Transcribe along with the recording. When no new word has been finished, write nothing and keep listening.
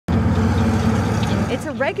It's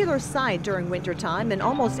a regular sight during wintertime in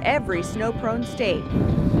almost every snow-prone state.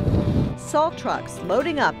 Salt trucks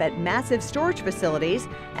loading up at massive storage facilities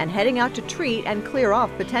and heading out to treat and clear off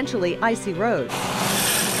potentially icy roads.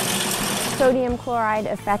 Sodium chloride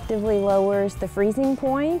effectively lowers the freezing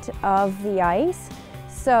point of the ice,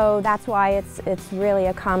 so that's why it's really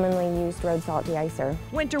a commonly used road salt deicer.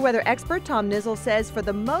 Winter weather expert Tom NIZIOL says for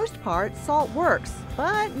the most part, salt works,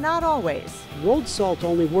 but not always. Road salt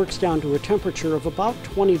only works down to a temperature of about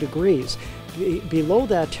 20 degrees. Below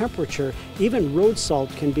that temperature, even road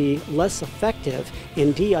salt can be less effective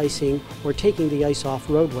in de-icing or taking the ice off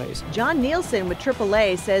roadways. John NEILSEN with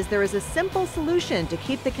AAA says there is a simple solution to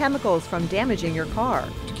keep the chemicals from damaging your car.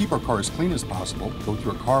 To keep our car as clean as possible, go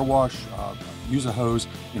through a car wash, use a hose,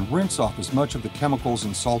 and rinse off as much of the chemicals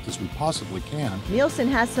and salt as we possibly can. NEILSEN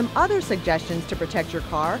has some other suggestions to protect your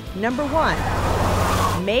car. Number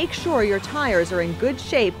 1, make sure your tires are in good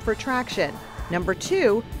shape for traction. Number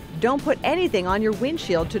 2, don't put anything on your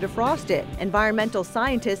windshield to defrost it. Environmental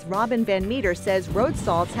scientist Robin Van Meter says road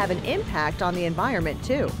salts have an impact on the environment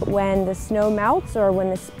too. When the snow melts or when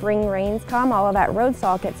the spring rains come, all of that road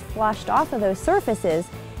salt gets flushed off of those surfaces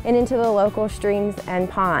and into the local streams and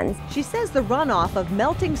ponds. She says the runoff of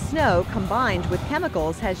melting snow combined with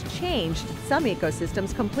chemicals has changed some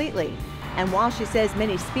ecosystems completely. And while she says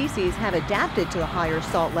many species have adapted to the higher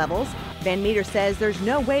salt levels, Van Meter says there's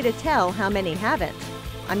no way to tell how many haven't.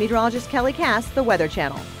 I'm Meteorologist Kelly Cass, the Weather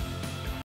Channel.